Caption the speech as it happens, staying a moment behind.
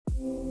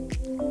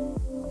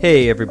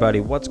Hey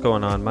everybody, what's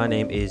going on? My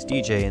name is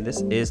DJ and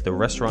this is the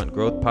Restaurant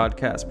Growth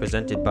Podcast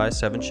presented by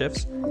 7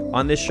 Shifts.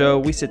 On this show,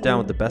 we sit down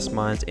with the best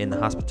minds in the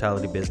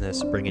hospitality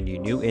business, bringing you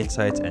new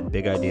insights and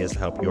big ideas to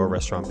help your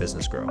restaurant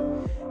business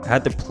grow. I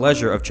had the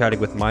pleasure of chatting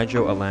with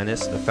Maijo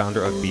Alanis, the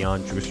founder of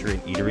Beyond Juicery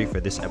and Eatery, for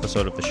this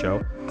episode of the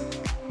show.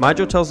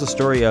 Maijo tells the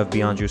story of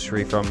Beyond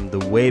Juicery from the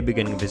way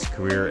beginning of his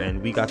career,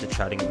 and we got to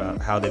chatting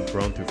about how they've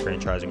grown through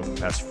franchising over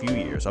the past few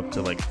years, up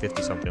to like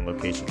 50-something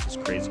locations. It's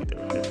crazy.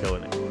 They're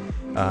killing it.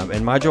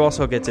 And Maijo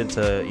also gets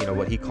into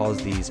what he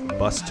calls these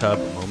bus tub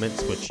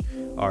moments, which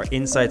are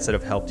insights that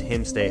have helped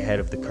him stay ahead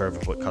of the curve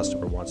of what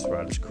customer wants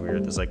throughout his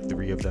career. There's like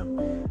 3 of them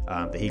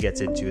that he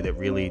gets into that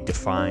really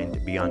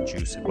defined Beyond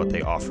Juice and what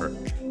they offer.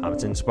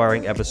 It's an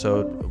inspiring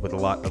episode with a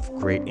lot of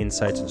great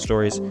insights and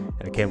stories, and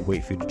I can't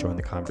wait for you to join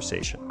the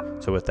conversation.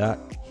 So with that,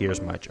 here's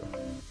Maijo.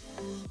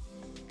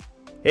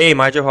 Hey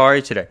Maijo, how are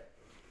you today?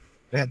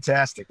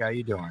 Fantastic. How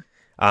you doing?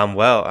 I'm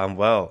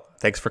well.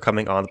 Thanks for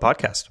coming on the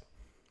podcast.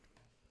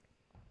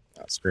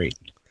 That's great.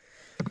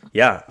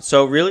 Yeah.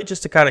 So really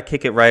just to kind of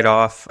kick it right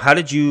off, how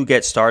did you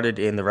get started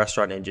in the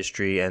restaurant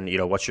industry and,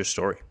 what's your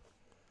story?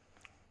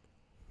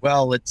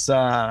 Well, it's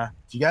if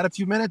you got a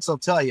few minutes, I'll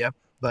tell you.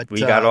 But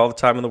we got all the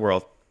time in the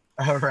world.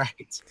 All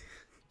right.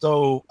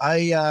 So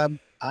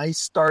I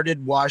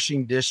started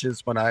washing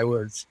dishes when I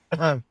was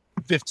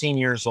 15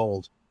 years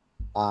old.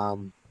 I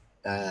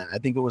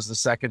think it was the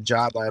second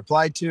job I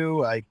applied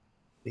to. I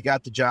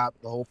got the job.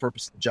 The whole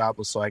purpose of the job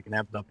was so I can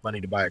have enough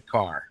money to buy a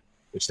car,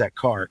 which that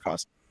car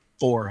cost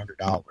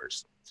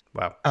 $400.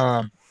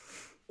 Wow.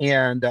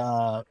 And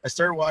I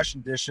started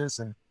washing dishes,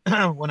 and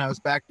when I was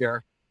back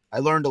there, I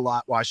learned a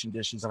lot washing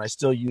dishes, and I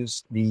still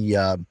use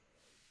I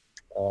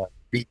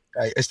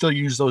still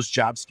use those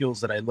job skills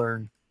that I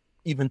learned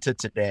even to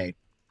today.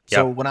 Yep.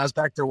 So when I was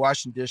back there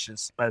washing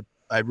dishes,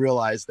 I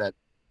realized that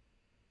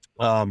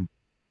I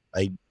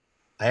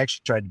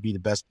actually tried to be the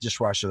best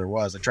dishwasher there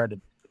was. I tried to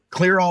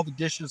clear all the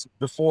dishes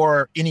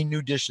before any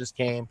new dishes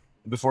came,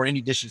 before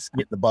any dishes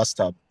get in the bus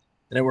tub.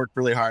 And I worked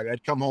really hard.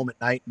 I'd come home at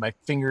night, my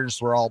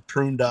fingers were all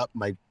pruned up,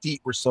 my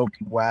feet were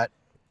soaking wet.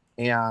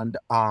 And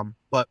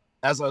but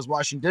as I was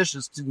washing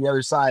dishes to the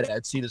other side,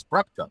 I'd see this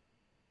prep cook.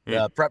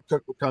 The prep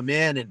cook would come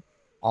in, and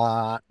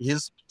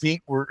his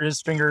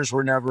fingers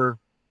were never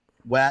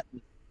wet.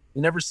 He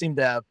never seemed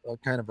to have a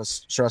kind of a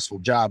stressful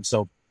job.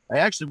 So I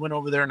actually went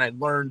over there and I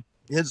learned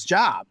his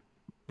job.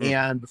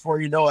 And before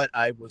you know it,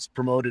 I was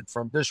promoted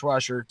from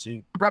dishwasher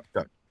to prep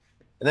cook.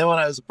 And then when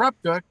I was a prep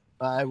cook,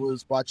 I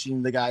was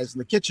watching the guys in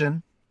the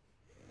kitchen,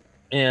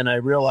 and I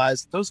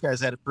realized those guys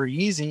had it pretty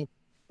easy,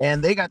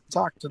 and they got to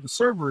talk to the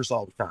servers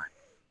all the time.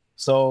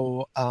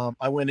 So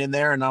I went in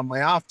there, and on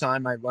my off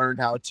time, I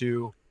learned how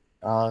to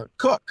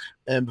cook.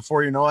 And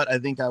before you know it, I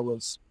think I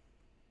was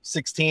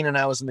 16, and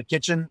I was in the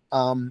kitchen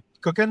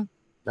cooking.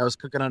 I was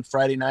cooking on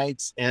Friday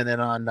nights, and then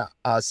on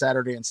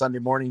Saturday and Sunday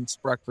mornings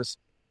breakfast,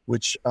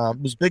 which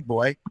was Big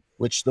Boy,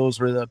 which those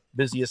were the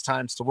busiest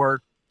times to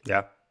work.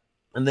 Yeah.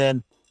 And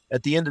then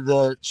at the end of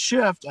the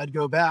shift, I'd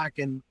go back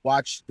and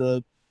watch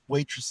the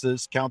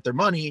waitresses count their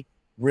money,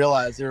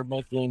 realize they were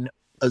making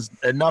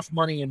enough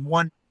money in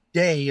one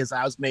day as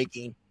I was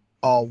making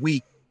all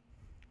week.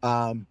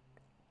 I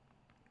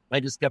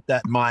just kept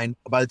that in mind.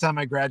 By the time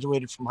I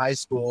graduated from high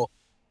school,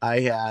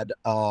 I had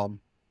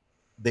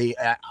they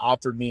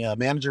offered me a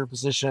manager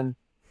position.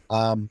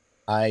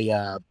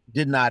 I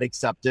did not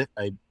accept it.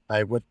 I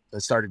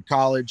started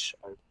college.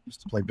 I used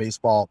to play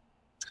baseball,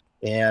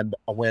 and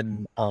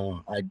when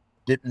I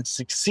didn't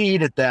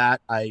succeed at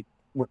that, I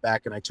went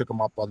back and I took him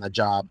up on the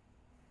job.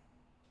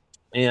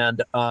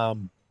 And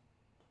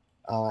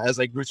as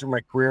I grew through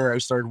my career, I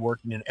started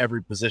working in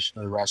every position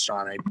of the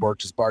restaurant. I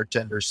worked as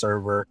bartender,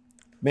 server,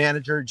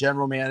 manager,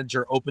 general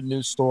manager, opened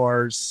new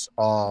stores.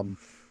 Then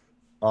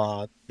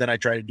I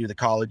tried to do the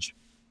college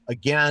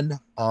again.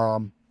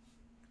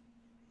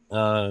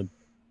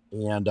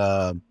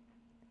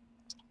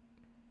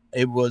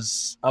 It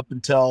was up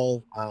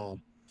until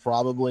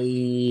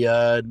probably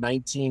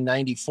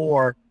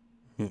 1994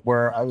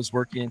 where I was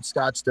working in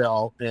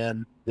Scottsdale,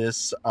 and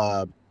this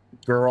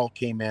girl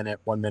came in at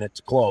 1 minute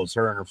to close,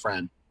 her and her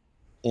friend.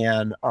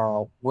 And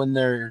I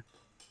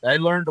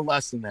learned a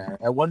lesson there.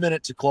 At 1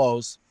 minute to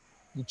close,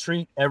 you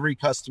treat every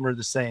customer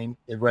the same,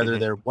 whether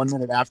they're 1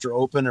 minute after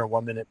open or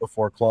 1 minute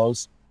before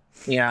close.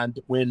 And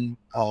when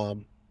I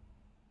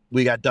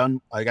got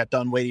done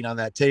waiting on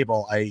that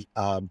table,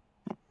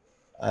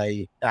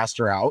 I asked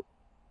her out,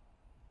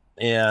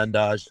 and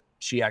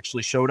she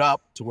actually showed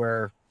up to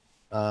where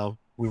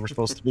we were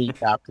supposed to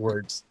meet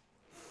afterwards.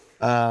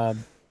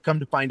 Come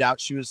to find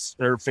out,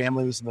 her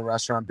family was in the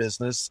restaurant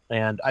business,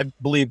 and I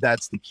believe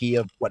that's the key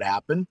of what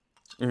happened.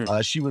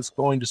 She was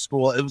going to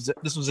school.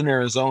 This was in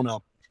Arizona,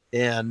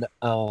 and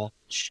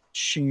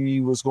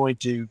she was going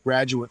to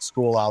graduate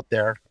school out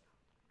there.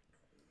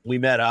 We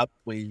met up,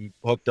 we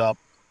hooked up,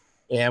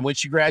 and when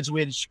she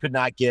graduated, she could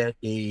not get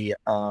she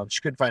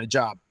couldn't find a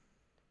job.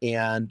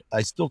 And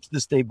I still to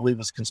this day believe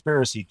it's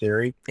conspiracy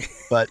theory,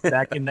 but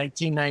back in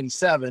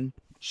 1997,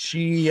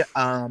 she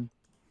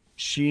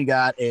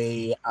got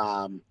a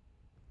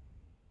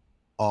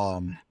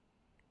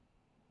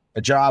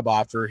a job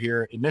offer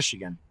here in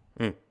Michigan.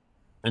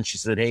 And she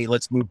said, hey,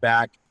 let's move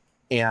back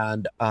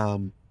and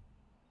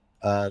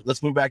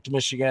let's move back to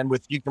Michigan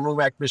you can move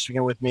back to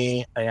Michigan with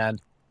me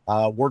and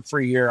work for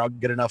a year. I'll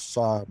get enough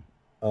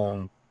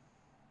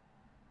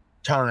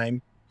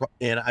time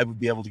and I would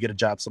be able to get a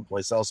job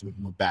someplace else and we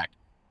can move back.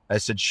 I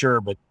said,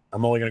 sure, but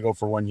I'm only going to go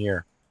for 1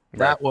 year. Right.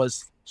 That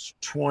was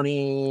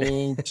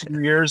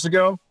 22 years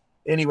ago.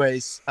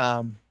 Anyways,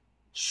 her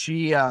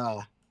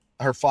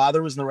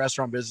father was in the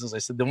restaurant business. I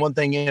said, the one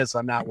thing is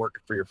I'm not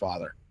working for your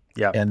father.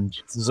 Yeah. And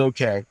this is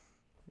okay.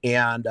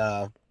 And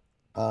a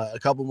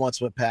couple months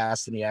went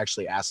past and he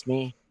actually asked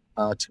me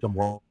to come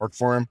work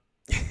for him.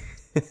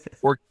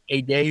 Worked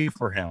a day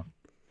for him.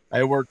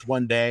 I worked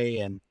one day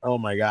and oh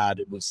my God,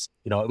 it was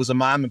a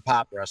mom and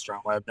pop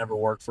restaurant. I've never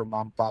worked for a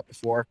mom and pop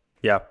before.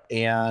 Yeah.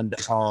 And,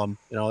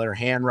 they're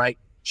handwrite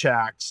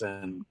checks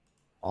and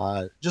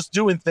just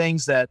doing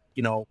things that,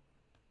 like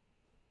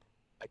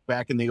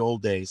back in the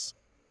old days.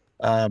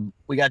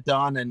 We got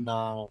done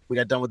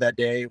with that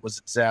day. It was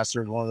a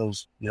disaster. One of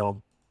those,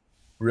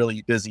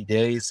 really busy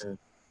days. And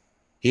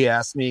he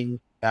asked me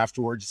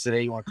afterwards, he said,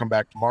 hey, you want to come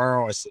back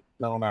tomorrow? I said,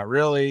 no, not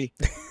really.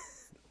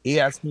 He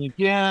asked me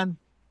again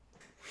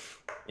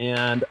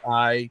and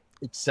I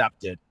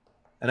accepted.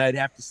 And I'd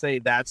have to say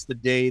that's the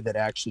day that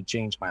actually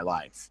changed my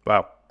life.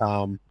 Wow.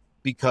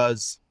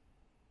 Because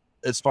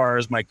as far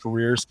as my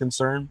career is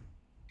concerned,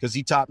 because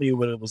he taught me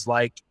what it was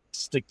like to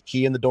stick the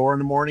key in the door in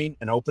the morning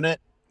and open it.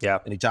 Yeah.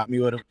 And he taught me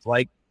what it was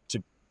like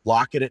to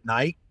lock it at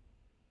night.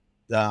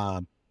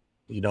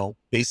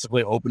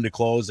 Basically open to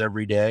close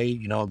every day.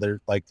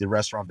 They're like the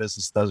restaurant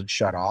business doesn't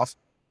shut off.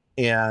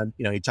 And,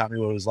 he taught me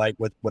what it was like,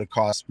 what it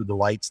cost for the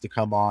lights to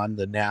come on,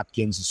 the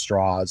napkins and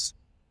straws,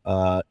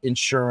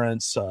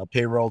 insurance,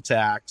 payroll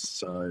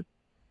tax,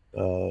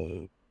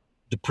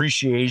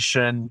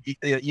 depreciation,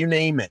 you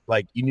name it.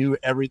 Like you knew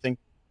everything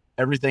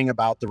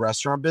about the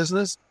restaurant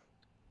business,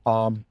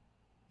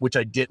 which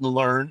I didn't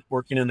learn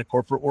working in the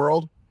corporate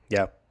world.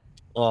 Yeah.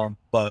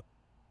 But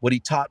what he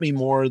taught me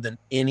more than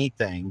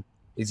anything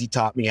is he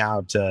taught me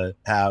how to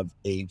have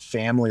a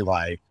family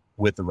life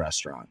with the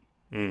restaurant.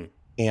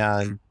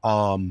 And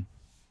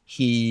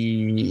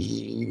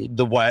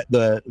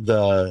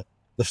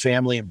the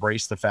family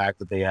embraced the fact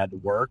that they had to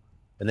work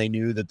and they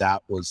knew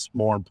that was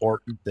more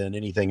important than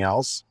anything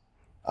else.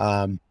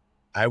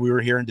 We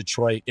were here in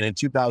Detroit, and in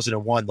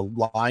 2001,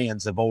 the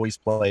Lions have always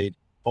played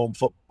home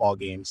football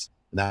games,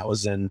 and that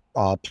was in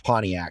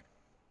Pontiac.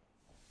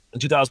 In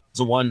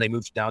 2001, they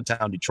moved to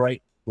downtown Detroit,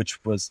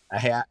 which was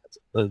 0.7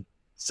 of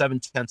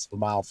a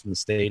mile from the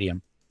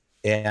stadium.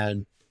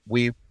 And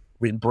we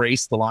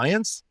embraced the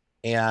Lions,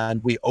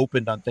 and we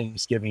opened on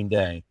Thanksgiving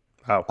Day.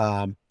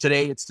 Wow.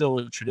 Today, it's still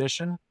a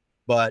tradition,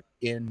 but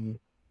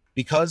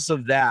because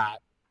of that,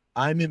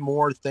 I'm in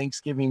more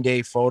Thanksgiving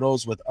Day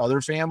photos with other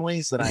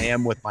families than I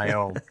am with my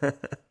own.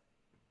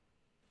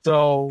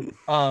 So,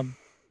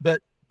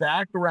 but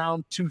back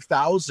around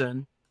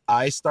 2000,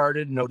 I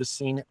started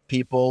noticing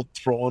people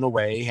throwing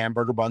away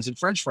hamburger buns and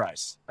French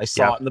fries. I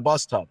saw it in the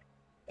bus tub,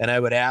 and I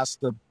would ask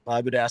the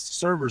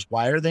servers,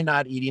 why are they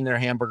not eating their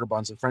hamburger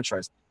buns and French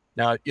fries?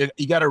 Now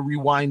you got to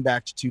rewind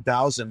back to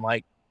 2000.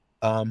 Like,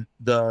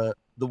 the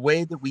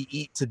way that we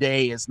eat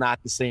today is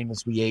not the same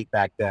as we ate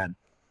back then.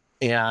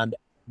 And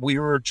we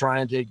were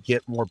trying to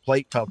get more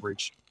plate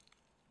coverage.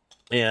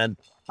 And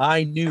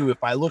I knew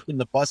if I looked in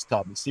the bus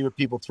tub and see what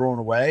people throwing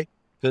away,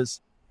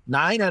 because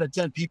 9 out of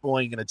 10 people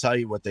ain't going to tell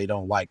you what they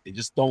don't like. They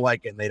just don't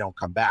like it and they don't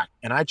come back.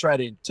 And I try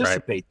to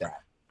anticipate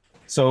that.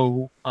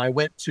 So I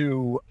went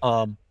to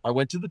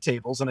the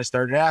tables and I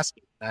started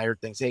asking. I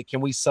heard things, hey,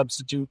 can we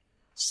substitute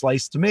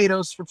sliced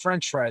tomatoes for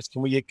French fries?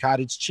 Can we get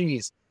cottage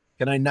cheese?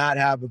 Can I not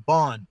have a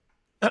bun?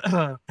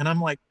 And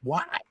I'm like,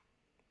 why?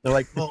 They're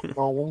like,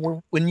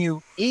 well, when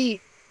you eat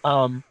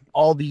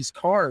all these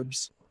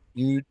carbs,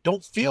 you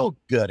don't feel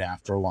good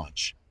after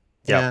lunch.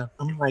 Yeah.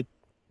 I'm like,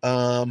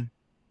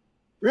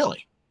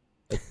 really?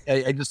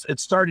 It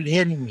started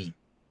hitting me.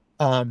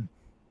 Pam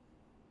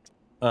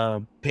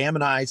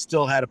and I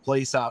still had a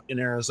place out in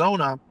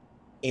Arizona,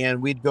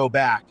 and we'd go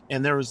back,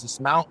 and there was this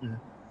mountain,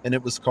 and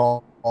it was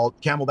called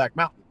Camelback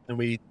Mountain. And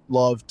we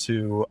love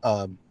to,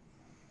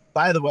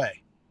 by the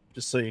way,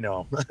 just so you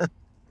know,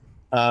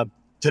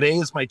 today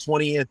is my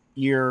 20th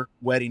year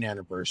wedding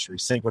anniversary,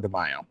 Cinco de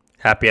Mayo.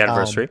 Happy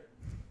anniversary.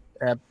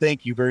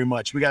 Thank you very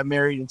much. We got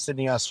married in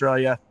Sydney,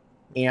 Australia.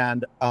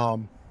 And,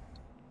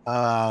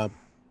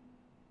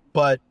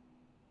 but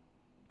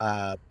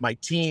my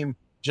team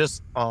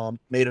just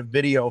made a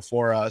video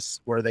for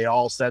us where they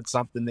all said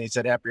something. They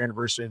said happy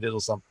anniversary and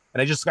did something.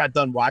 And I just got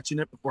done watching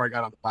it before I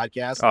got on the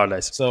podcast. Oh,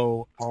 nice.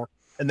 So,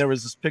 and there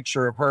was this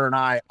picture of her and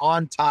I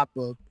on top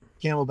of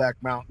Camelback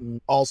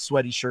Mountain, all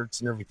sweaty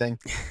shirts and everything.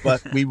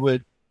 But we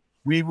would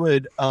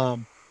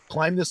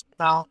climb this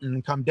mountain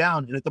and come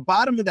down. And at the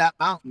bottom of that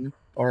mountain,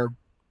 or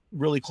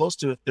really close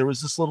to it, there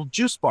was this little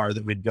juice bar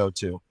that we'd go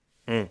to.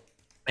 And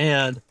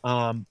they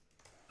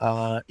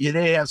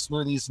have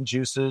smoothies and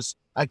juices.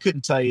 I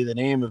couldn't tell you the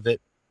name of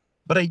it,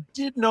 But I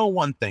did know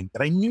one thing,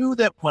 that I knew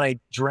that when I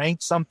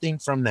drank something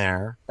from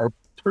there or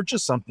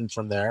purchased something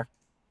from there,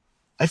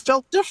 I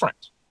felt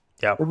different.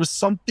 Yeah. There was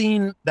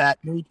something that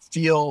made me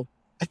feel,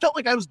 I felt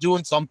like I was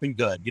doing something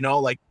good,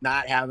 like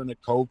not having a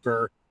Coke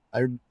or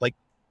like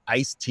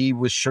iced tea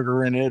with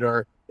sugar in it,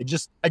 or I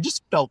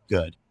just felt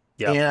good.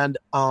 Yeah. And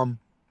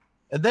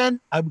then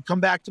I would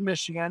come back to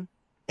Michigan,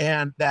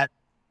 and that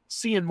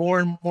seeing more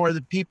and more of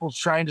the people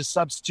trying to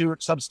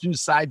substitute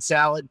side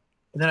salad.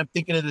 And then I'm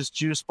thinking of this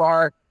juice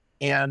bar,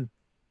 and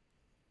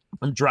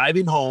I'm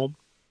driving home,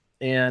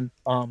 and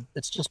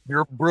it's just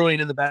brewing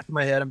in the back of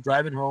my head. I'm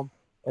driving home,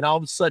 and all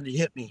of a sudden it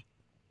hit me.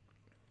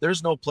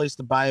 There's no place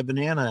to buy a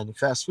banana in the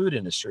fast food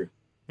industry.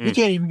 You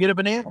can't even get a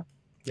banana.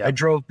 Yeah. I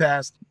drove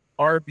past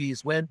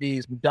Arby's,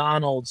 Wendy's,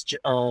 McDonald's,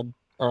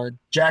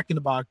 Jack in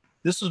the Box.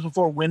 This was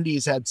before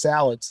Wendy's had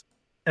salads.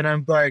 And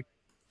I'm like,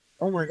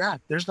 oh my God,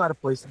 there's not a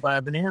place to buy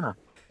a banana.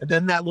 And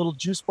then that little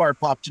juice bar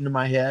popped into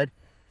my head.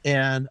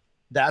 And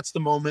that's the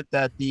moment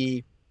that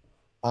the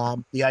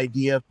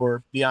idea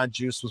for Beyond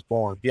Juice was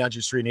born. Beyond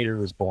Juice 3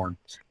 was born.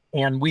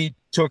 And we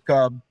took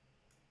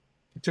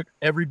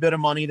every bit of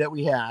money that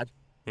we had.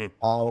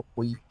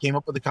 We came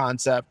up with a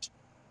concept,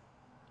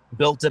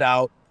 built it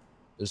out.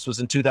 This was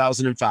in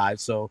 2005.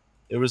 So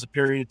there was a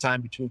period of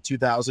time between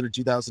 2000 and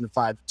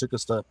 2005. It took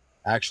us to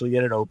actually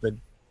get it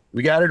open.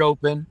 We got it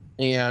open,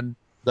 and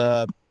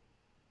the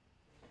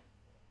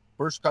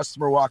first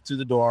customer walked through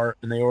the door,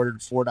 and they ordered a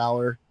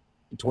 $4.25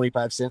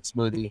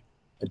 smoothie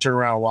and turned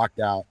around and walked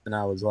out. And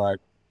I was like,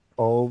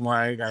 oh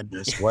my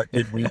goodness, what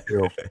did we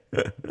do?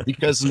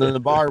 Because in the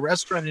bar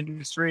restaurant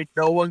industry,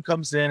 no one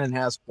comes in and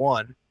has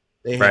one.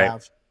 They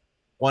have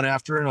one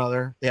after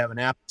another. They have an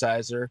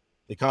appetizer.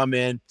 They come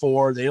in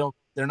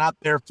they're not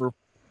there for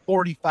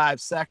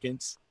 45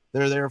 seconds.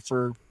 They're there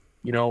for,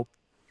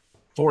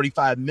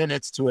 45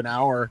 minutes to an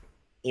hour.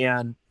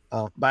 And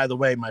by the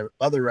way, my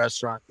other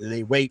restaurant,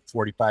 they wait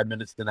 45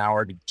 minutes to an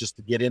hour just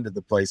to get into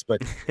the place,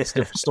 but it's a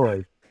different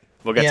story.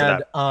 We'll get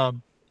to that.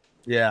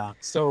 Yeah.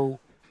 So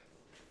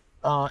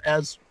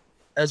as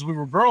we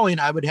were growing,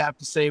 I would have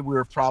to say we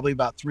were probably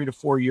about 3 to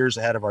 4 years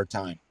ahead of our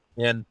time.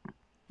 And,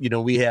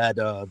 we had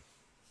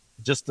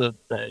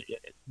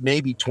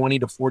maybe 20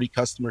 to 40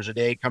 customers a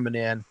day coming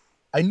in.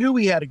 I knew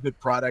we had a good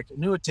product. I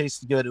knew it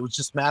tasted good. It was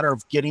just a matter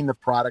of getting the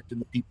product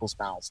into people's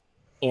mouths.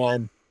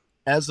 And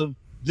as of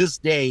this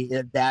day,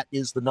 that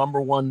is the number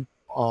one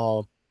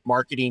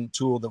marketing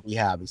tool that we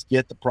have, is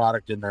get the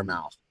product in their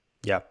mouth.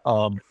 Yeah.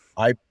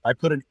 I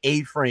put an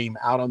A-frame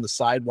out on the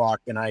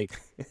sidewalk, and I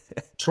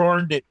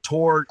turned it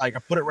I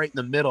put it right in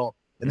the middle.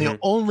 And the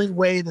only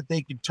way that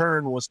they could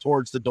turn was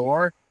towards the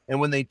door. And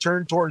when they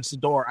turned towards the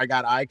door, I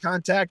got eye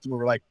contact, and we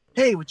were like,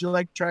 hey, would you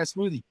like to try a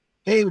smoothie?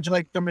 Hey, would you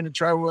like to come in and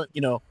try one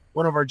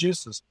of our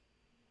juices?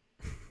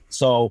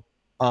 So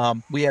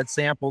we had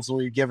samples, and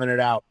we were giving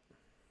it out.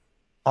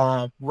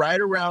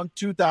 Right around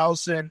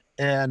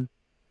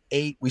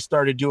 2008, we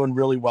started doing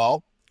really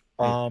well.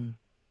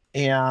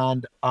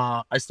 And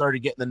I started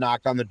getting the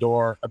knock on the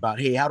door about,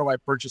 hey, how do I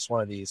purchase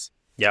one of these?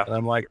 Yeah. And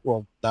I'm like,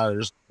 well,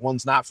 there's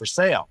one's not for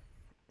sale.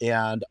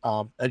 And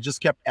I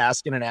just kept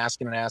asking and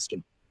asking and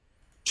asking.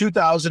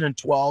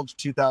 2012 to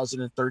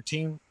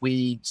 2013,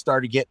 we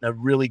started getting a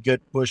really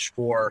good push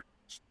for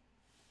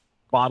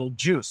bottled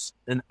juice.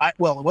 And it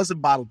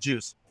wasn't bottled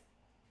juice.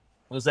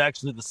 It was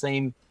actually the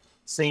same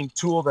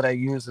tool that I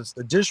use as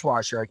the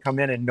dishwasher. I come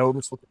in and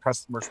notice what the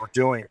customers were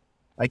doing.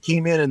 I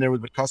came in, and there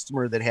was a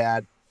customer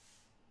that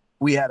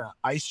we had an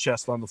ice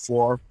chest on the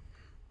floor,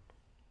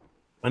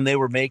 and they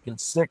were making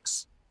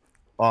 6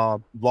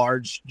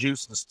 large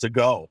juices to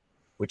go,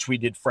 which we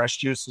did fresh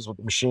juices with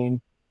the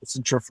machine, the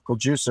centrifugal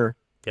juicer.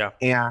 Yeah.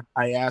 And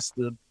I asked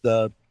the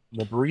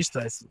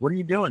barista, I said, what are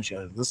you doing? She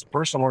goes, this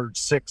person ordered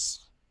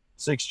six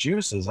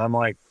juices. I'm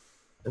like,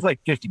 it's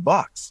like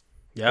 $50.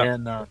 Yeah.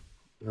 And I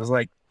was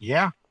like,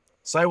 yeah.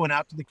 So I went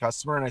out to the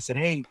customer, and I said,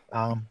 hey,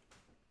 can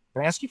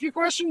I ask you a few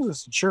questions? I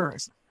said, sure. I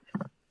said,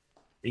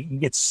 you can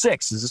get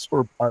 6. Is this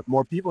for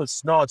more people?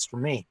 No, it's for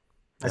me.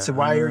 I said,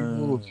 why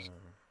you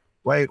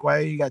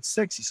got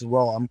 6? He said,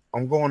 well,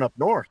 I'm going up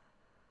north.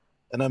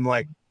 And I'm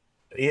like,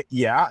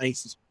 yeah. And he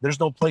says,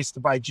 there's no place to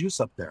buy juice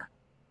up there.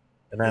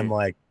 And I'm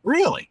like,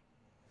 really?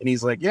 And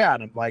he's like, yeah.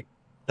 And I'm like,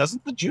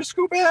 doesn't the juice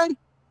go bad?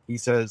 He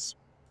says,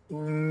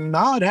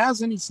 no, it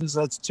hasn't. He says,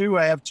 that's 2.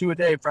 I have 2 a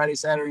day, Friday,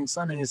 Saturday, and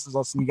Sunday. He says,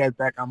 I'll see you guys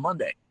back on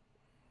Monday. I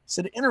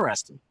said,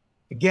 interesting.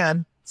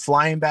 Again,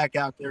 flying back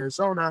out to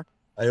Arizona,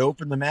 I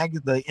opened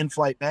the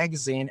in-flight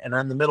magazine, and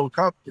on the middle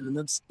cup, in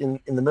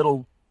the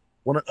middle,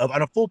 on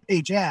a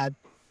full-page ad,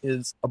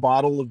 is a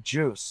bottle of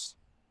juice.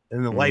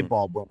 And the light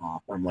bulb went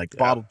off. I'm like,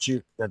 bottled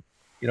juice. That,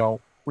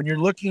 when you're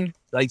looking,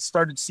 I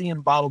started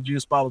seeing bottled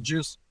juice.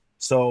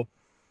 So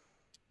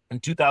in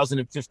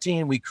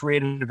 2015, we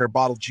created our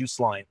bottled juice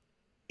line.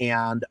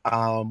 And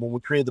when we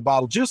created the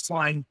bottled juice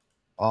line,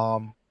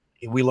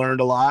 we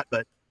learned a lot,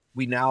 but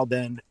we now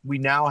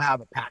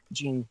have a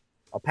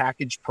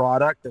packaged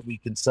product that we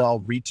can sell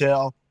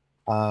retail.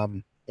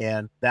 And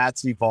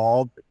that's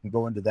evolved. I can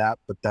go into that,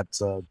 but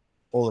that's a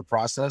older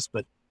process.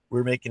 But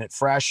we're making it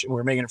fresh, and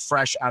we're making it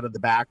fresh out of the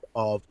back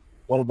of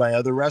one of my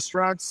other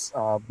restaurants.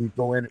 We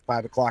go in at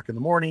 5:00 in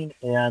the morning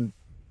and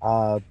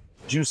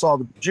juice all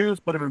the juice,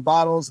 put them in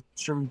bottles,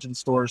 distribute them to the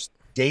stores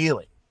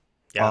daily.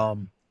 Yeah.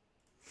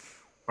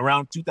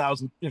 Around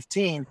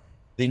 2015,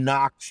 they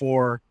knocked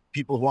for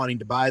people wanting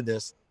to buy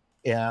this.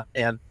 Yeah.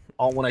 And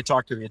when I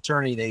talked to the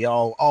attorney,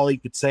 all he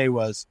could say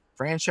was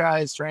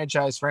franchise,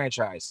 franchise,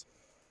 franchise.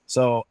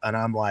 So, and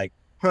I'm like,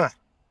 huh.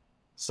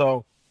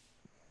 So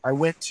I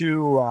went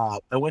to an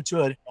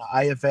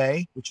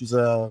IFA, which is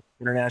a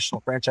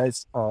International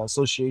Franchise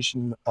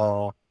Association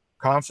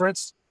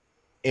conference.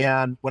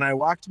 And when I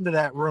walked into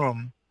that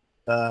room,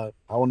 I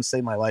want to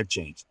say my life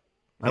changed.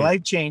 My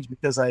life changed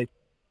because I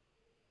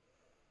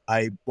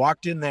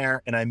walked in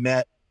there and I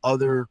met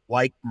other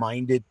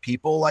like-minded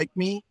people like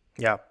me.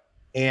 Yeah.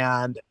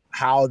 And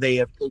how they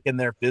have taken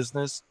their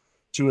business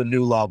to a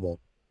new level.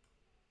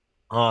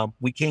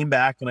 We came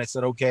back and I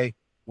said, okay,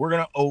 we're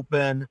going to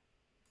open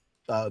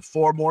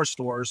 4 more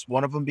stores,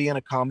 one of them being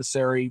a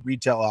commissary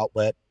retail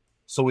outlet,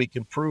 so we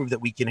can prove that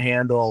we can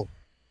handle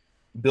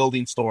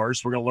building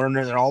stores. We're going to learn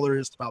that all there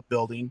is about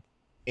building,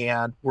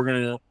 and we're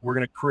going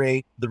to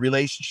create the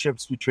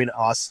relationships between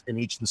us and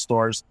each of the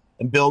stores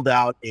and build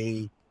out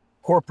a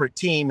corporate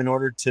team in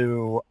order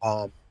to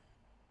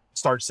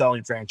start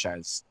selling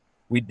franchise.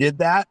 We did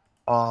that.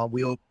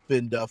 We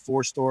opened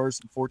 4 stores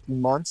in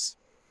 14 months,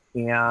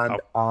 and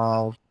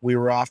we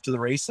were off to the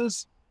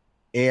races.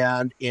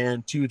 And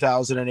in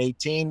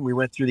 2018, we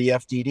went through the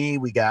FDD.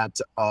 We got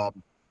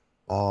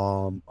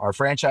our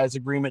franchise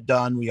agreement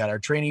done. We got our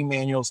training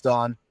manuals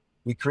done.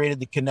 We created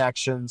the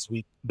connections.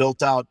 We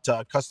built out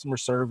customer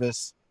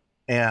service,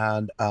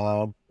 and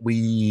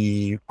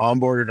we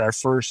onboarded our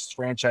first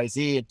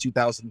franchisee in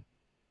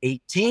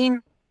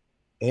 2018.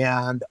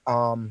 And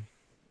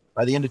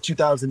by the end of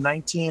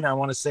 2019, I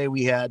want to say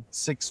we had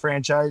 6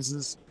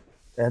 franchises,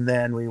 and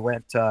then we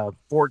went to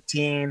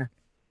 14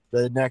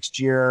 the next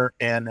year.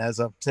 And as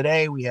of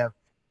today, we have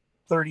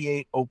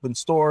 38 open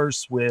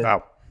stores with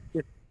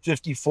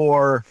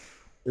 54.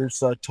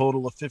 There's a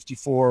total of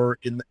 54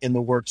 in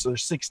the works. So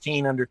there's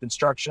 16 under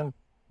construction.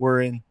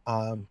 We're in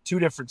 2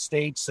 different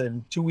states,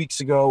 and 2 weeks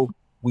ago,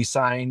 we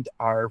signed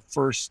our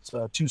first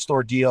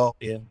 2-store deal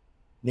in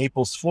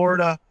Naples,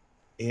 Florida.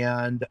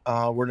 And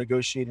we're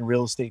negotiating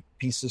real estate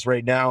pieces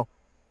right now.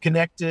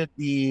 Connected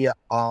the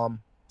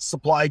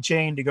supply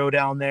chain to go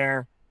down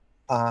there.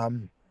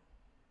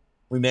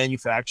 We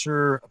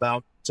manufacture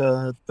about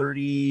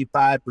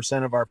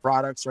 35% of our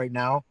products right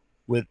now,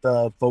 with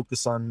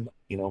focus on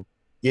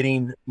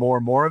getting more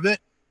and more of it.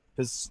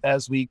 Because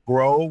as we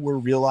grow, we're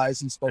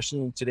realizing, especially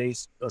in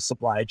today's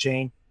supply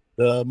chain,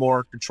 the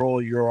more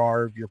control you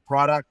are of your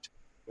product,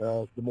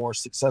 the more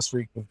successful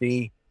you can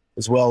be,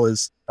 as well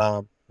as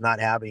not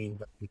having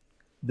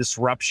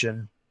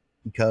disruption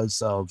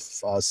because of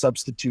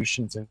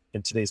substitutions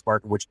in today's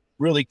market, which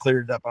really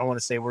cleared it up. I want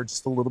to say we're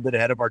just a little bit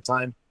ahead of our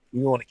time,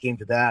 even when it came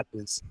to that,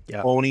 is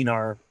owning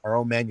our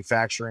own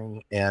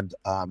manufacturing. And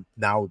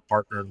now we're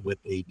partnered with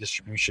a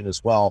distribution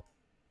as well,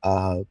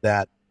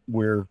 that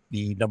we're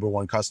the number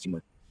one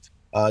customer.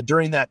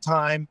 During that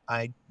time,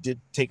 I did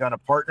take on a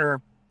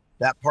partner.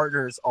 That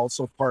partner is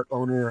also part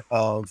owner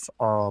of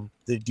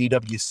the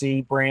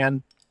DWC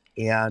brand,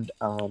 and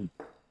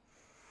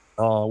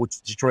which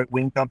is Detroit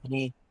Wing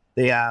Company.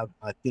 They have,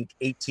 I think,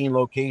 18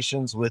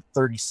 locations with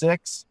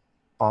 36.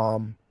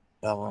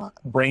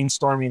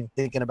 Brainstorming,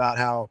 thinking about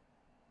how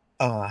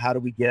do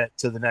we get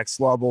to the next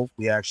level.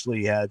 We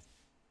actually had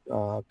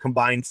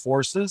combined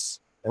forces,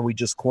 and we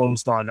just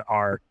closed on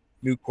our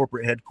new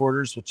corporate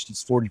headquarters, which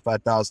is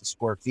 45,000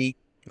 square feet.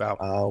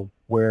 Wow.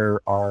 Where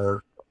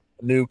our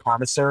new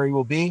commissary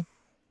will be.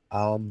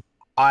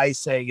 I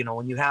say,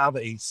 when you have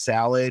a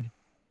salad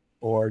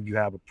or you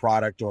have a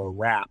product or a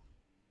wrap,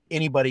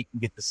 anybody can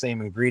get the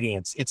same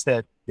ingredients. It's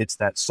that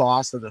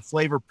sauce or the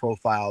flavor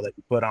profile that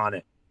you put on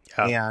it.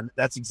 Yeah. And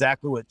that's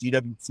exactly what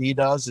DWC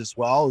does as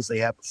well, is they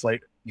have a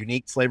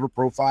unique flavor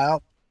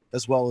profile,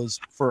 as well as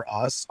for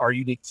us, our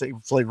unique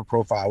flavor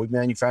profile. We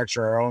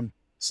manufacture our own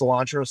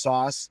cilantro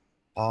sauce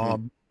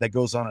that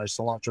goes on our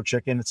cilantro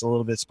chicken. It's a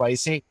little bit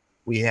spicy.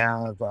 We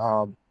have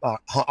our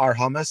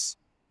hummus,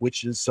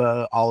 which is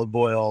olive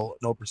oil,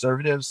 no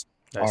preservatives.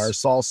 Nice. Our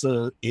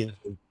salsa is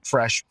a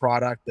fresh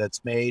product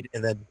that's made,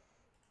 and then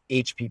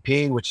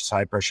HPP, which is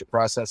high pressure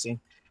processing.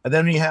 And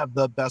then we have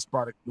the best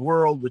product in the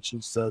world, which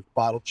is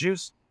bottled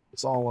juice.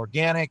 It's all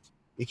organic.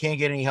 You can't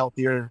get any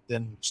healthier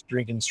than just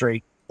drinking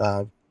straight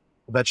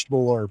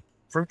vegetable or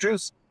fruit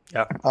juice.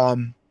 Yeah.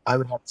 I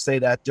would have to say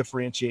that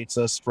differentiates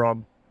us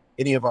from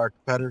any of our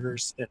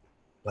competitors.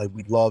 Like,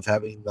 we love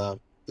having the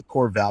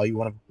core value.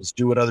 One of them is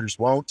do what others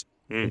won't,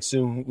 and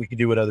soon we can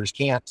do what others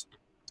can't,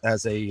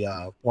 as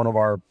a one of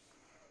our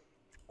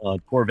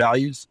core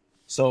values.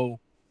 So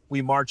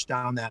we march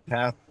down that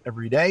path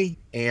every day,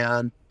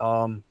 and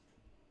and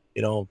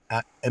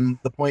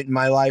the point in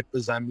my life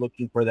is I'm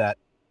looking for that,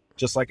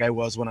 just like I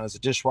was when I was a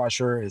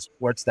dishwasher, is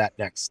what's that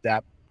next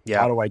step? Yeah.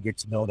 How do I get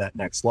to know that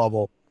next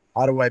level?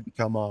 How do I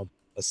become a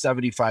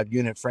 75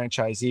 unit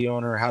franchisee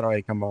owner? How do I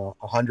become a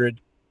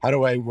 100? How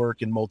do I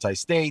work in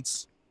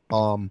multi-states?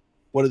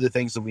 What are the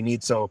things that we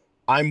need? So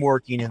I'm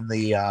working in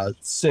the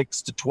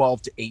 6 to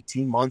 12 to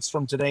 18 months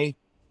from today.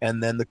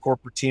 And then the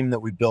corporate team that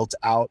we built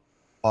out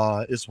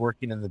is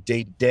working in the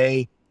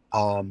day-to-day.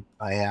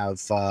 I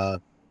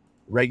have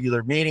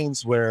regular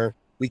meetings where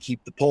we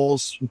keep the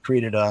pulse. We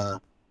created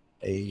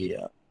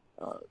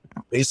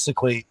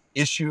basically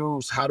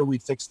issues. How do we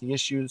fix the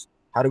issues?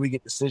 How do we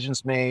get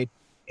decisions made?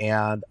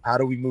 And how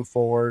do we move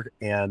forward?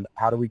 And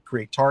how do we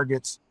create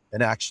targets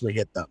and actually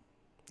hit them?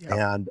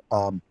 Yeah.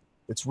 And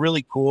it's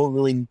really cool,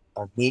 really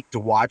neat to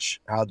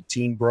watch how the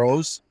team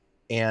grows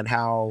and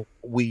how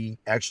we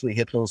actually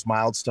hit those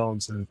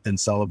milestones and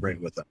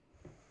celebrate with them.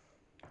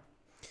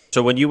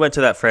 So when you went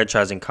to that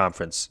franchising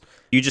conference,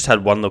 you just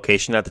had one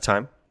location at the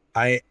time?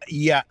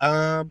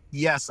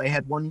 Yes, I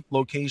had one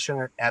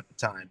location at the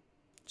time.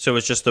 So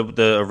it's just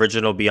the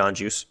original Beyond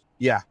Juice?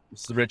 Yeah,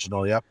 it's the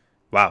original, yep.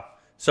 Wow.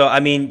 So,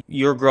 I mean,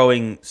 you're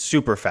growing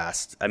super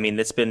fast. I mean,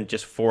 it's been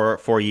just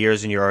four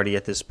years and you're already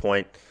at this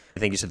point. I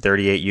think you said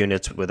 38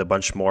 units with a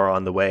bunch more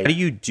on the way. How do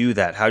you do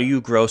that? How do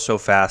you grow so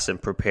fast and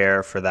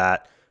prepare for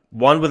that?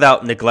 One,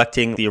 without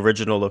neglecting the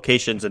original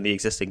locations and the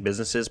existing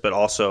businesses, but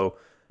also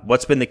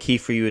what's been the key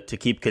for you to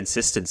keep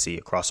consistency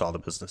across all the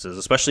businesses,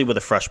 especially with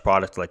a fresh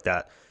product like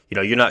that? You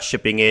know, you're not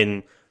shipping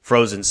in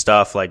frozen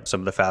stuff like some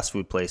of the fast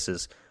food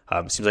places.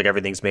 It seems like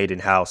everything's made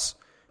in-house,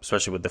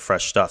 especially with the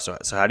fresh stuff. So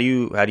how do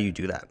you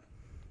do that?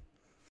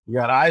 We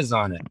got eyes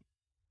on it.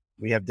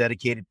 We have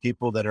dedicated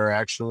people that are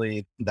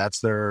actually, that's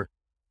their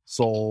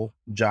sole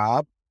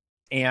job.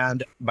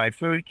 And my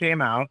food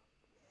came out,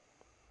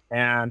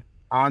 and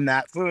on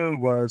that food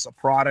was a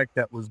product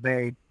that was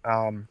made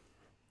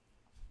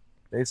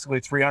basically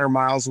 300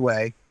 miles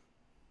away.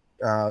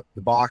 The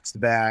box, the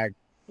bag,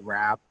 the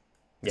wrap,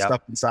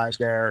 stuff inside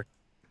there.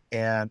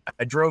 And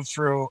I drove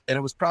through, and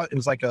it was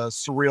like a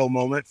surreal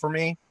moment for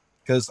me,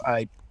 because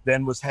I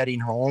then was heading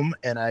home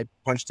and I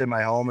punched in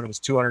my home and it was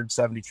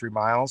 273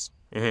 miles.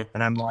 Mm-hmm.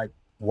 And I'm like,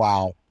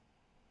 wow.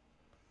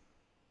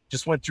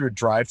 Just went through a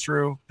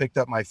drive-through, picked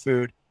up my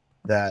food,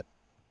 that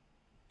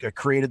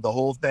created the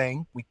whole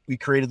thing. We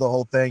created the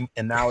whole thing,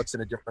 and now it's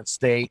in a different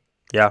state.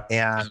 Yeah.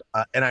 And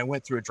I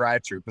went through a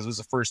drive-through because it was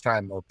the first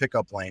time, or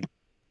pickup lane.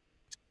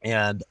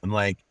 And I'm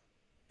like,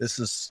 this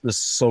is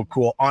so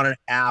cool, on an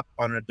app,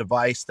 on a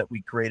device that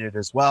we created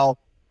as well,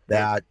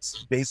 that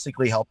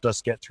basically helped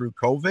us get through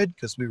COVID,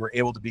 because we were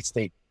able to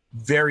stay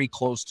very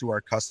close to our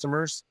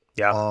customers.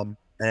 Yeah.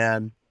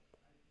 And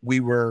we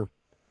were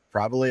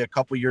probably a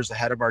couple years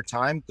ahead of our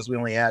time, because we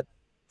only had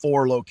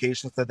 4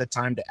 locations at the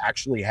time to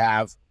actually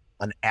have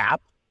an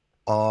app.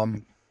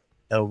 It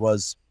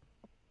was,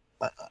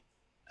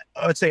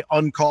 I would say,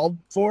 uncalled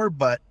for,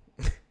 but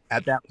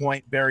at that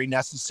point, very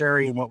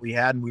necessary in what we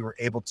had, and we were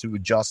able to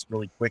adjust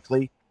really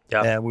quickly.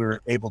 Yeah. And we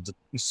were able to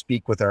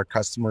speak with our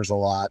customers a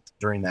lot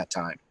during that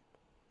time.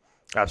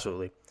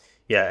 Absolutely.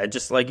 Yeah. And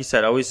just like you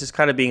said, always just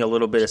kind of being a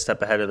little bit a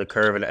step ahead of the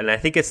curve. And I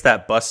think it's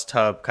that bus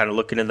tub, kind of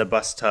looking in the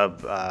bus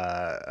tub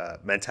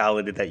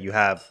mentality that you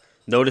have,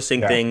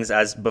 noticing things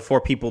as before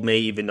people may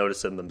even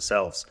notice them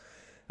themselves,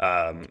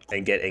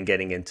 and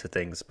getting into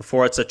things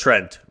before it's a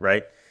trend,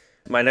 right?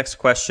 My next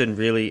question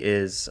really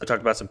is, I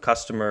talked about some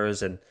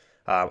customers, and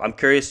I'm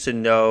curious to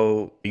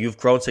know, you've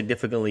grown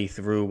significantly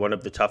through one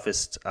of the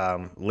toughest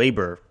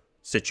labor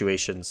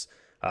situations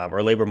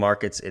or labor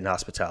markets in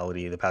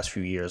hospitality the past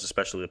few years,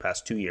 especially the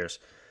past 2 years.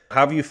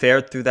 How have you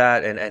fared through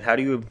that, and how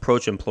do you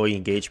approach employee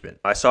engagement?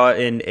 I saw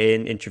in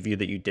an interview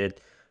that you did,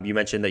 you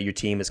mentioned that your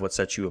team is what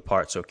sets you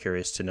apart, so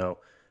curious to know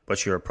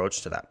what's your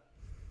approach to that.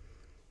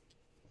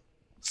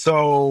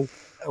 So,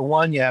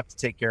 one, you have to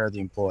take care of the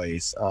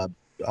employees.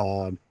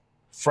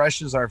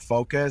 Fresh is our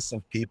focus,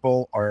 and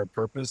people are our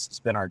purpose. It's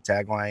been our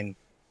tagline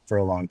for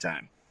a long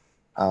time.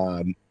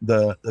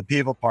 The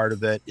people part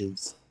of it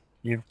is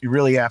you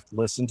really have to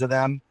listen to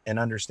them and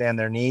understand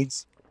their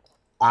needs.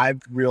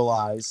 I've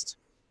realized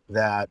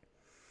that,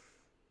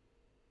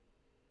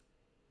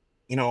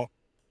 I don't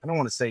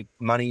want to say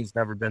money's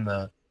never been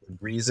the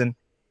reason.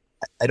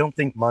 I don't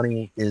think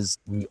money is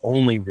the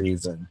only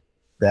reason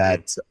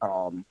that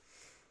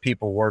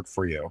people work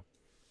for you.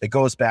 It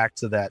goes back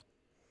to that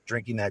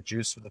drinking that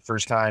juice for the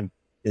first time,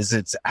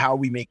 it's how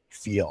we make you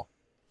feel.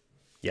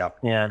 Yeah.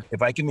 And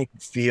if I can make you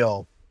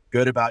feel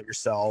good about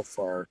yourself,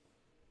 or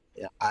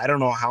I don't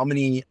know how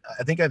many,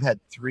 I think I've had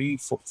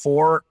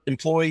 4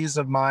 employees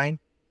of mine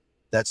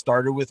that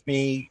started with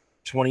me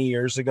 20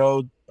 years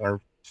ago, or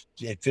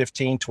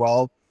 15,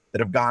 12, that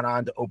have gone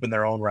on to open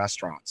their own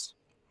restaurants.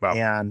 Wow.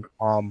 And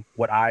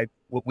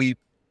what we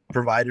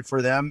provided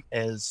for them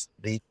is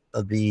the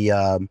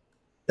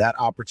that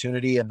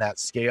opportunity and that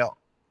scale.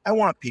 I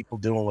want people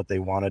doing what they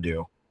want to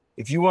do.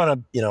 If you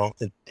want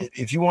to,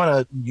 if you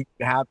want to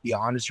have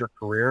beyond as your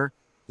career,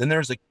 then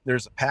there's a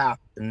path,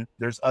 and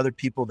there's other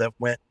people that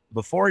went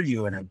before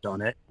you and have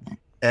done it.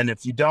 And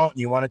if you don't,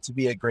 you want it to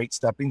be a great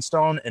stepping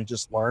stone and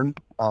just learn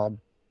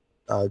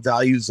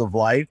values of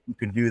life, you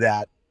can do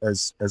that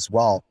as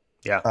well.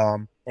 Yeah.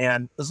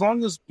 And as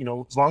long as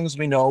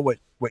we know what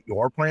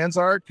your plans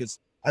are, because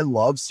I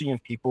love seeing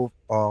people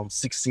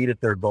succeed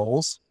at their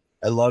goals.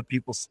 I love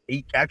people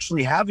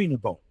actually having a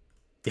goal,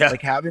 Yeah.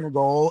 like having a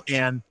goal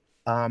and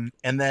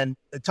then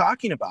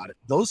talking about it.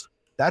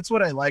 That's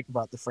what I like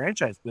about the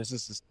franchise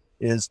business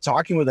is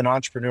talking with an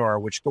entrepreneur,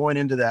 which going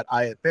into that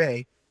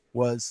IFA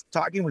was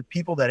talking with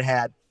people that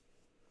had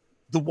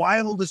the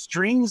wildest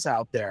dreams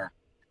out there,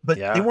 but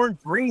they Yeah.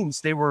 weren't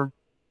dreams.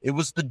 It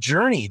was the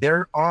journey.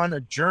 They're on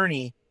a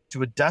journey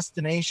to a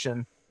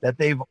destination that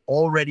they've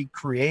already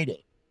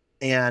created.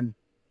 And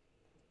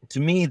to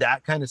me,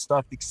 that kind of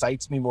stuff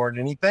excites me more than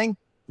anything,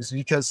 is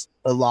because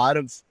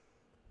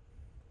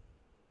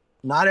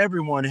not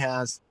everyone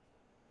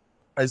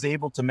is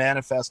able to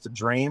manifest a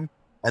dream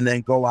and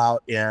then go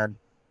out and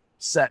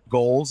set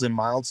goals and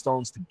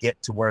milestones to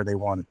get to where they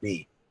want to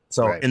be.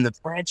 So Right. in the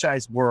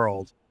franchise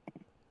world,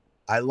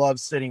 I love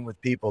sitting with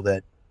people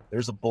that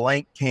there's a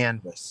blank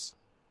canvas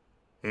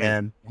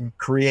and you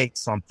create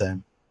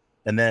something,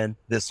 and then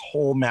this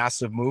whole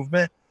massive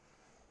movement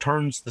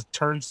turns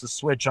the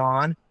switch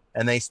on,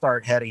 and they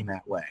start heading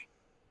that way.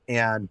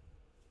 And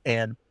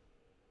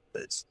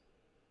it's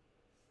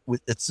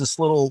this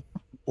little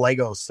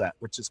Lego set,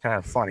 which is kind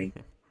of funny.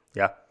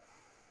 Yeah.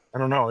 I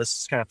don't know.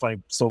 This is kind of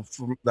funny. So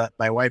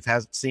my wife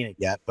hasn't seen it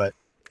yet, but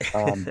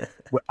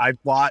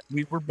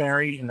we were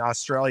married in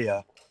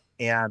Australia,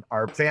 and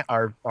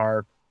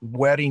our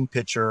wedding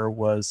picture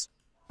was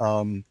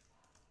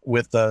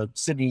with the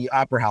Sydney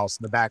Opera House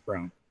in the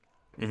background.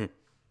 Mm-hmm.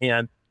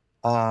 And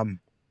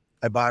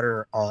I bought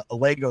her a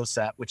Lego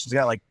set, which has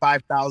got like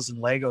 5,000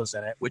 Legos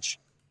in it, which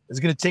is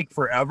going to take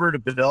forever to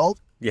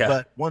build. Yeah.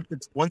 But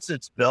once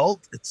it's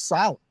built, it's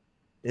solid.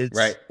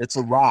 It's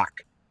a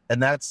rock.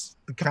 And that's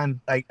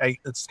the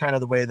it's kind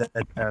of the way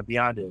that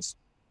Beyond is.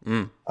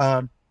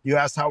 You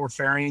asked how we're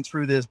faring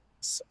through this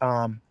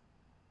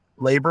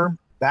labor.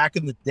 Back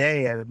in the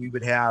day, we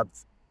would have,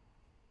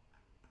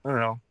 I don't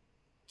know,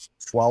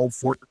 12,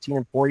 14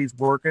 employees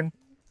working.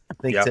 I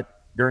think that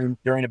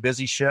during a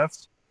busy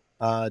shift.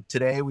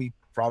 Today we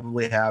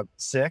probably have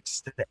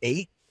 6 to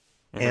 8,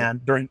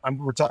 and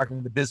we're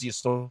talking the busiest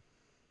stores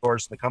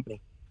in the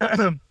company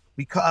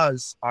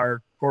because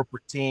our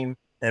corporate team,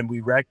 and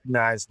we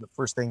recognized the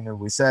first thing that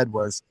we said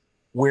was,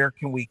 where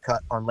can we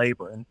cut on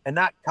labor, and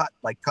not cut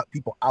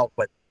people out,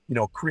 but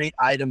create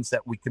items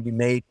that we can be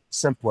made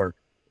simpler.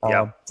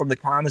 From the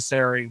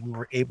commissary, we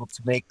were able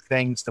to make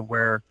things to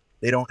where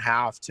they don't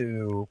have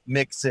to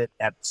mix it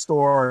at the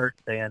store,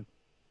 and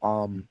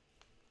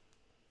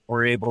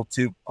we're able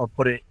to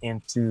put it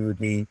into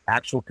the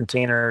actual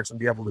containers and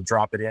be able to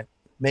drop it in,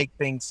 make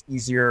things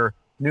easier.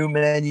 New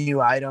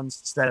menu items,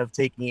 instead of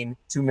taking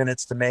 2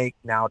 minutes to make,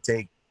 now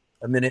take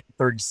 1 minute and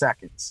 30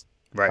 seconds.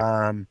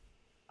 Right.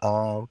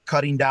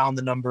 Cutting down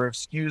the number of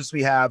SKUs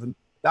we have. And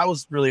that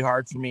was really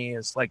hard for me,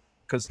 is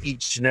because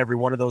each and every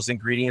one of those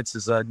ingredients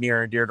is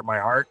near and dear to my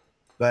heart.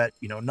 But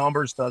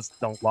numbers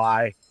don't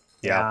lie.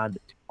 Yeah.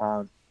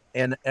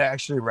 And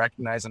actually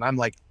recognizing, I'm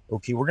like,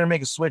 okay, we're gonna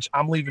make a switch.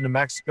 I'm leaving to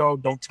Mexico.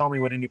 Don't tell me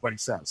what anybody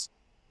says.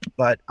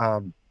 But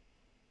that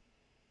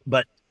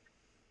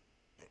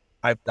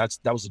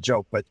was a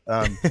joke. But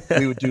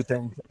we would do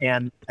things,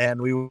 and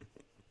we would,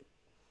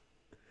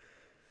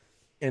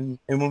 and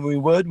when we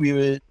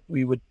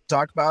would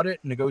talk about it,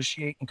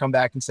 negotiate, and come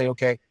back and say,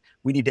 okay,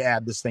 we need to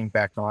add this thing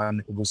back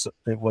on. It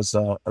was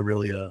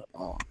really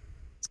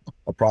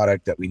a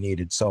product that we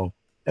needed. So,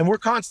 and we're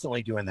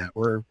constantly doing that.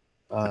 We're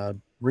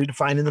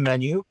redefining the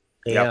menu,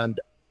 and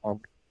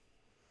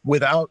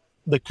without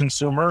the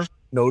consumer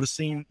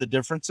noticing the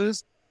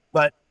differences.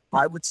 But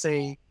I would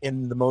say,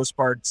 in the most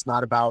part, it's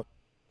not about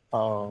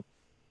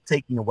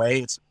taking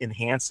away; it's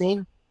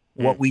enhancing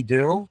what we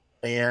do.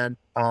 And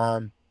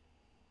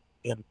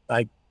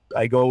I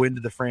go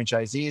into the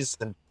franchisees,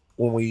 and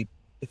when we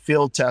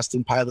field test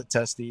and pilot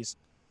test these,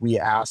 we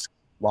ask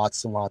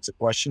lots and lots of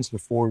questions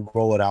before we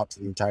roll it out to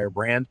the entire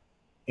brand,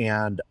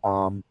 and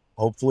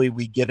hopefully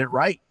we get it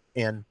right.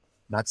 And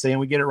not saying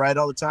we get it right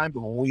all the time, but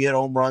when we hit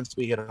home runs,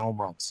 we hit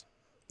home runs.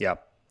 Yeah.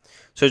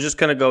 So just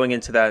kind of going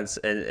into that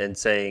and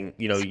saying,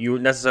 you're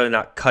necessarily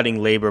not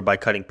cutting labor by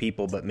cutting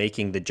people, but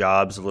making the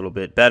jobs a little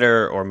bit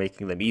better, or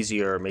making them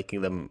easier, or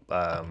making them,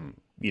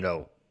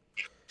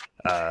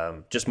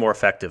 just more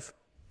effective.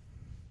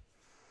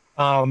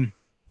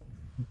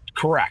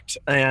 Correct.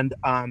 And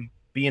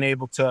being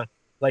able to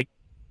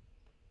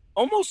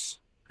almost,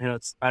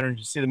 it's, I don't know, did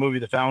you see the movie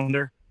The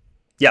Founder?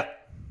 Yeah.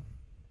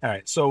 All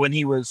right. So when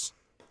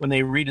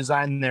they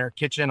redesigned their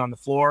kitchen on the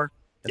floor,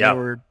 and they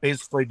were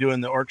basically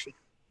doing the orchard,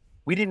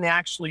 we didn't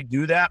actually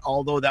do that,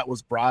 although that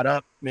was brought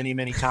up many,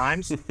 many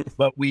times.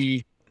 But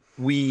we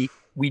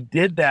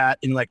did that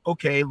in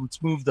okay,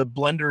 let's move the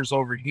blenders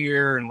over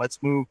here, and let's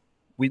move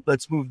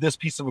this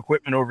piece of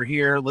equipment over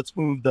here. Let's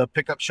move the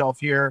pickup shelf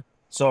here.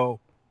 So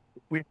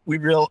what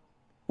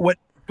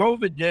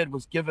COVID did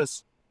was give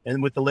us,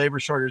 and with the labor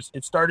shortage,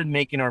 it started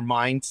making our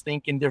minds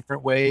think in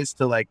different ways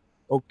to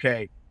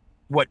okay,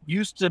 what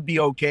used to be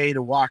okay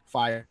to walk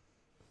 5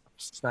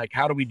 steps,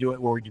 how do we do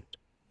it where we do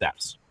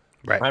steps?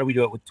 Right. How do we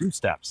do it with 2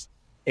 steps?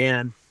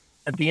 And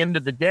at the end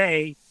of the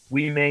day,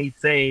 we may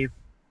save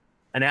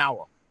an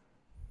hour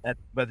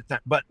by the time,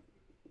 but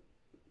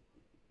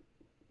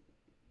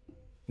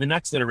the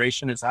next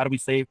iteration is how do we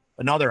save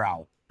another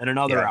hour and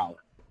another hour?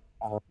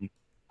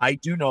 I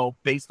do know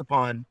based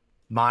upon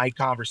my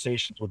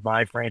conversations with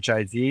my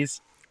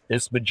franchisees,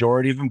 this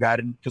majority of them got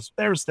in because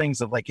there was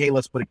things of like, hey,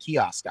 let's put a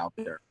kiosk out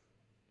there.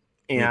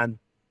 And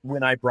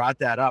when I brought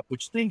that up,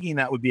 which thinking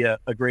that would be a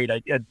great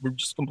idea, we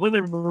just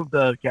completely removed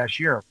the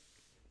cashier.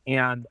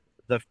 And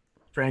the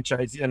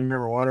franchisee, I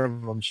remember one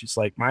of them, she's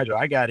like, Majo,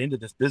 I got into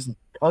this business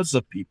because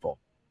of people.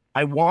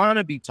 I want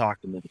to be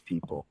talking to the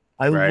people.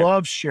 I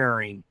love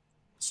sharing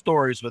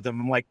stories with them.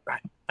 I'm like,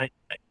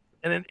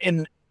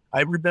 and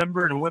I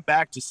remembered and went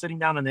back to sitting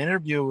down in the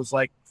interview. It was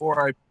like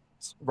before I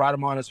brought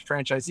him on as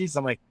franchisees.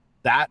 I'm like,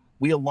 that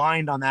we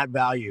aligned on that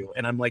value.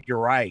 And I'm like, you're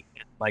right.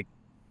 Like,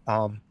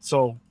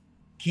 so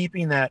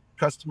keeping that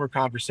customer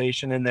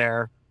conversation in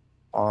there,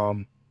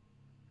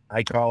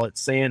 I call it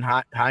saying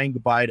hi and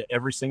goodbye to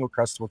every single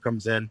customer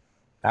comes in,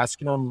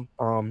 asking them,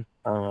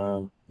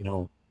 you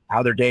know,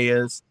 how their day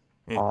is,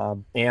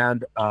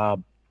 and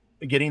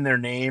getting their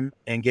name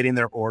and getting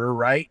their order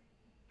right.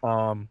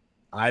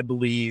 I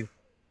believe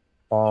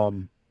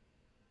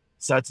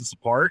sets us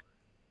apart,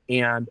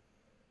 and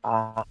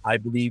I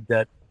believe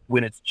that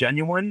when it's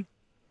genuine,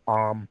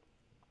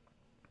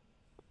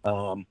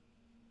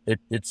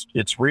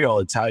 it's real.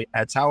 It's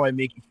how I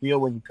make you feel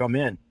when you come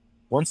in.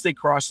 Once they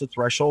cross the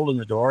threshold in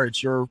the door,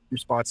 it's your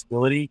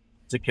responsibility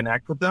to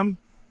connect with them.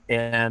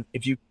 And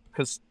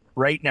because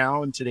right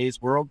now in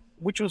today's world,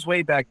 which was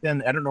way back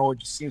then, I don't know, it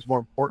just seems more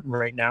important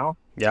right now.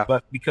 Yeah.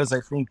 But because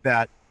I think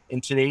that in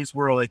today's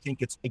world, I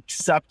think it's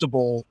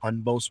acceptable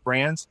on most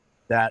brands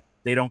that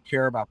they don't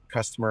care about the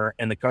customer,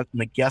 and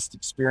the guest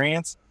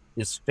experience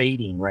is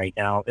fading right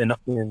now in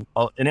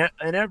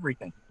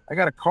everything. I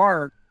got a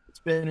car that's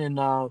been in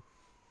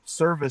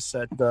service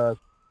at the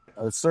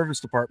service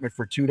department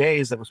for 2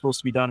 days that was supposed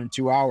to be done in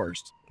 2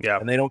 hours. Yeah.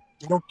 And they don't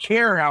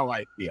care how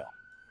I feel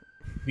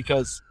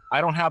because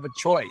I don't have a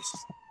choice.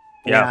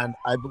 Yeah. And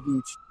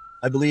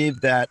I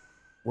believe that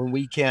when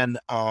we can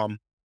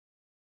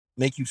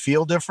make you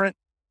feel different,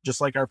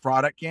 just like our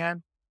product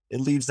can, it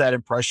leaves that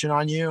impression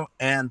on you.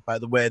 And by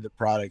the way, the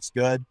product's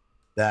good,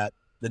 that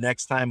the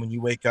next time when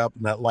you wake up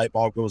and that light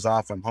bulb goes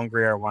off, I'm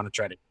hungry, I want to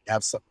try to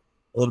have a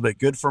little bit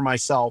good for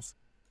myself.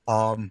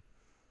 I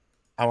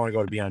want to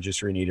go to Beyond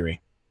Juicery and Eatery.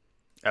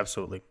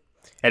 Absolutely.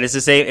 And it's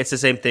the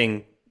same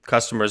thing,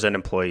 customers and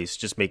employees,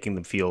 just making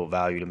them feel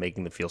valued and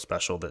making them feel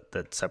special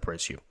that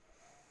separates you.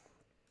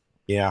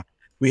 Yeah.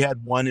 We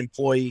had one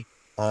employee,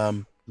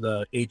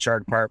 the HR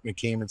department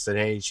came and said,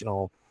 hey, you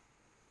know,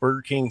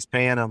 Burger King's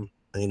paying them,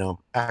 you know,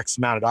 X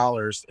amount of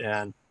dollars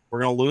and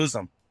we're going to lose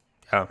them.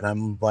 Yeah. And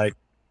I'm like,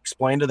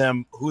 explain to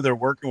them who they're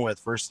working with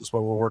versus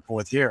what we're working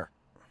with here.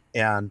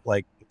 And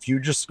like, if you're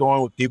just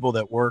going with people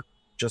that work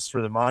just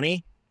for the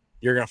money,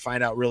 you're going to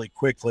find out really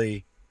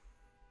quickly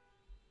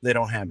they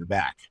don't have your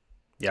back.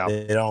 Yeah.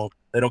 They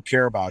don't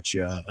care about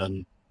you.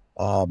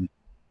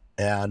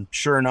 And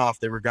sure enough,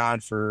 they were gone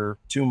for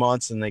 2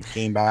 months and they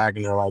came back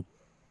and they're like,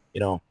 you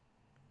know,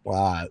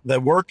 wow, the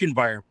work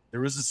environment, there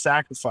was a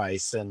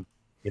sacrifice, and,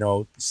 you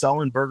know,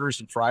 selling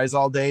burgers and fries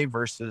all day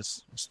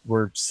versus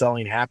we're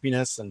selling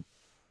happiness and,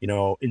 you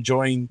know,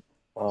 enjoying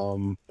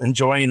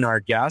our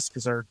guests,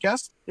 because our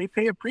guests, they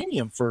pay a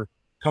premium for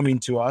coming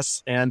to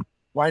us, and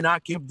why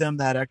not give them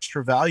that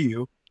extra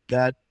value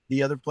that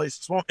the other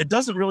places won't? It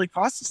doesn't really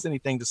cost us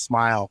anything to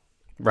smile,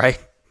 right,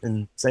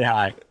 and say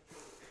hi.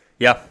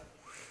 Yeah,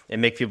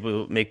 and make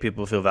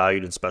people feel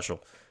valued and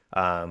special.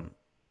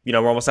 You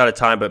know, we're almost out of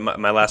time, but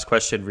my last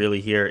question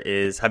really here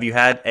is: have you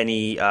had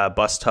any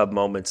bus tub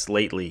moments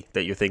lately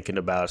that you're thinking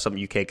about?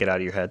 Something you can't get out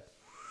of your head?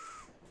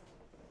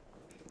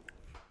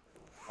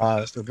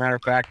 As a matter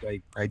of fact,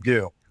 I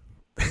do.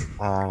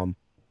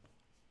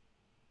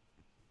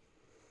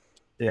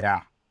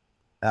 Yeah.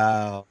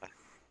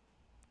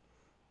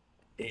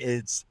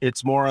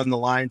 It's more on the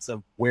lines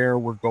of where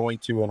we're going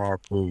to in our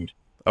food.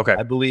 Okay.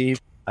 I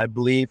believe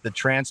the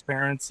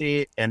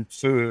transparency and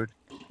food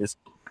is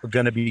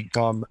going to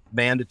become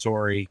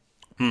mandatory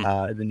in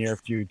the near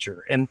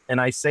future. And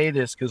I say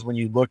this because when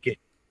you look at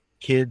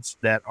kids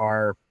that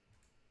are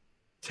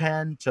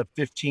 10 to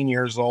 15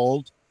 years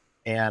old,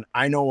 and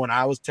I know when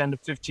I was 10 to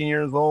 15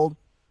 years old,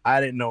 I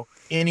didn't know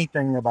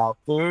anything about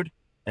food,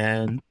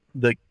 and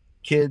the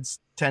kids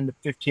 10 to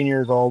 15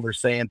 years old are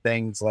saying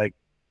things like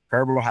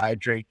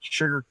carbohydrate,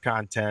 sugar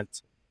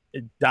content,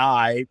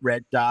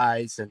 red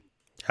dyes, and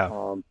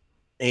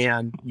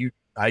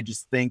I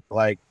just think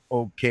like,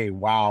 okay,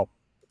 wow,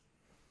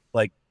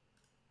 like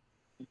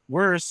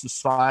we're a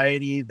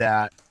society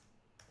that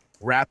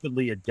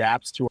rapidly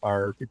adapts to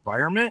our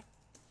environment,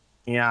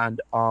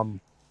 and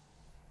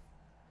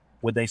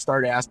when they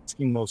start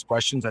asking those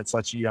questions at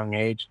such a young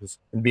age,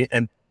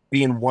 and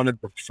being one of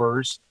the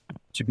first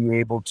to be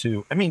able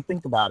to, I mean,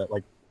 think about it.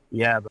 Like,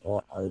 you have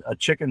a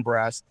chicken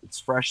breast, it's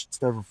fresh,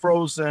 it's never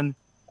frozen,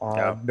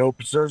 no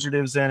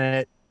preservatives in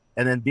it,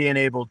 and then being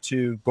able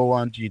to go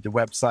onto the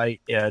website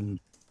and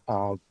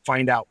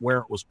find out where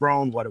it was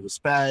grown, what it was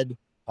fed,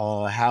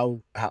 how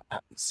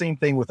same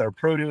thing with our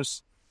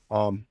produce.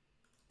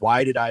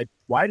 why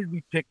did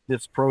we pick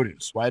this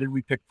produce? Why did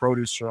we pick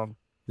produce from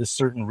this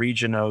certain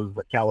region of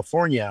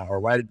California? Or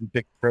why did we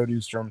pick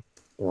produce from,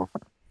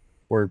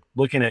 we're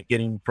looking at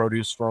getting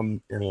produce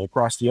from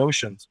across the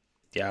oceans.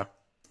 Yeah.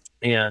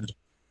 And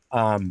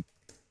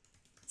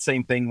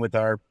same thing with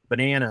our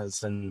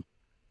bananas. And,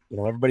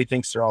 everybody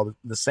thinks they're all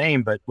the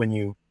same, but when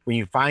you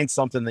find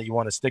something that you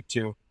want to stick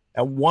to,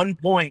 at one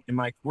point in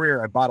my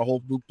career, I bought a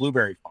whole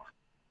blueberry farm.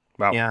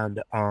 Wow.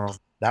 And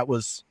that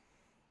was,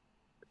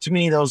 to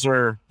me, those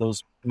are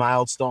those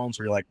milestones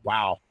where you're like,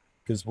 wow.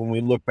 Because when we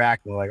look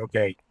back, we're like,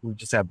 okay, we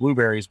just have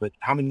blueberries, but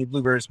how many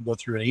blueberries we go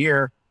through in a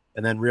year?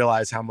 And then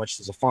realize how much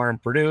does a farm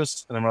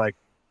produce? And then we're like,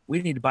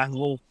 we need to buy the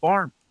whole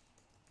farm.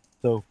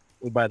 So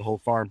we buy the whole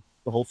farm,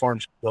 the whole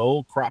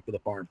crop of the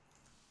farm.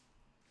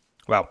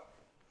 Wow.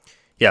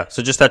 Yeah.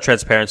 So just that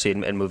transparency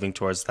and moving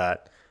towards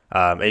that.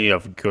 And,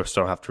 of course,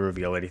 don't have to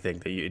reveal anything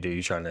that you do.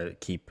 You're trying to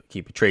keep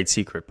a trade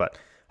secret. But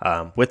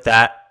with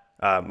that,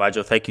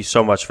 Majo, thank you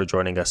so much for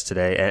joining us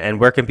today. And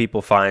where can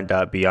people find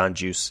Beyond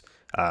Juice?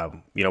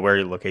 Where are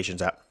your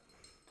locations at?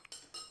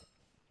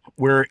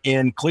 We're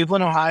in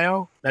Cleveland,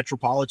 Ohio,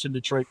 metropolitan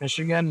Detroit,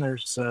 Michigan.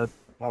 There's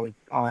probably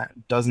a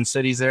dozen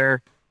cities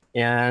there.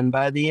 And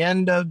by the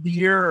end of the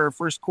year or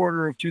first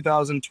quarter of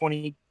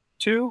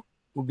 2022,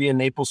 we'll be in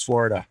Naples,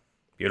 Florida.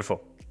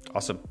 Beautiful.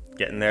 Awesome.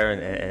 Getting there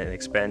and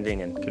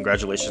expanding. And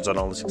congratulations on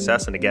all the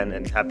success. And again,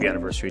 and happy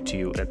anniversary to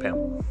you and Pam.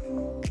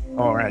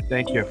 All right.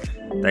 Thank you.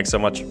 Thanks so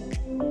much.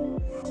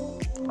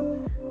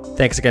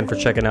 Thanks again for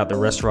checking out the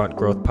Restaurant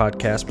Growth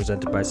Podcast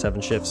presented by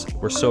 7 Shifts.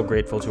 We're so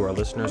grateful to our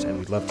listeners, and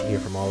we'd love to hear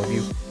from all of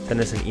you. Send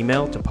us an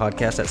email to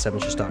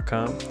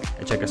podcast@7shifts.com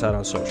and check us out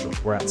on social.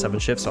 We're at 7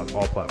 Shifts on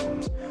all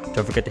platforms.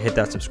 Don't forget to hit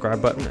that subscribe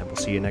button, and we'll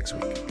see you next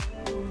week.